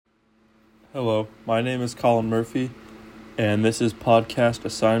Hello, my name is Colin Murphy, and this is podcast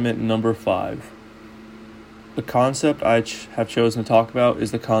assignment number 5. The concept I have chosen to talk about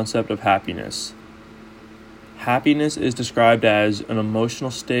is the concept of happiness. Happiness is described as an emotional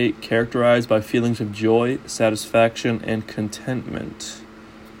state characterized by feelings of joy, satisfaction, and contentment.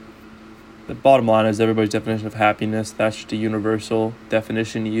 The bottom line is everybody's definition of happiness. That's just a universal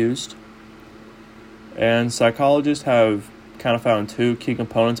definition used. And psychologists have kind of found 2 key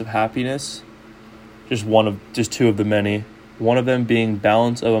components of happiness, just 2 of the many. One of them being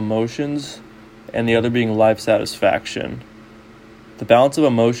balance of emotions, and the other being life satisfaction. The balance of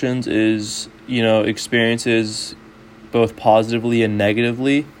emotions is, experiences both positively and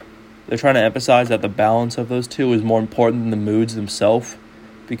negatively. They're trying to emphasize that the balance of those 2 is more important than the moods themselves,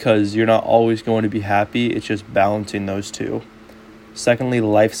 because you're not always going to be happy. It's just balancing those 2. Secondly,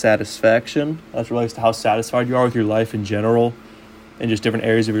 life satisfaction. That relates to how satisfied you are with your life in general and just different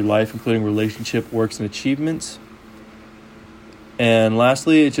areas of your life, including relationship, works, and achievements. And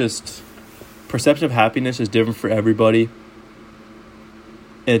lastly, it's just perception of happiness is different for everybody.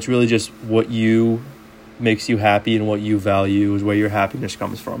 And it's really just what makes you happy and what you value is where your happiness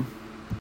comes from.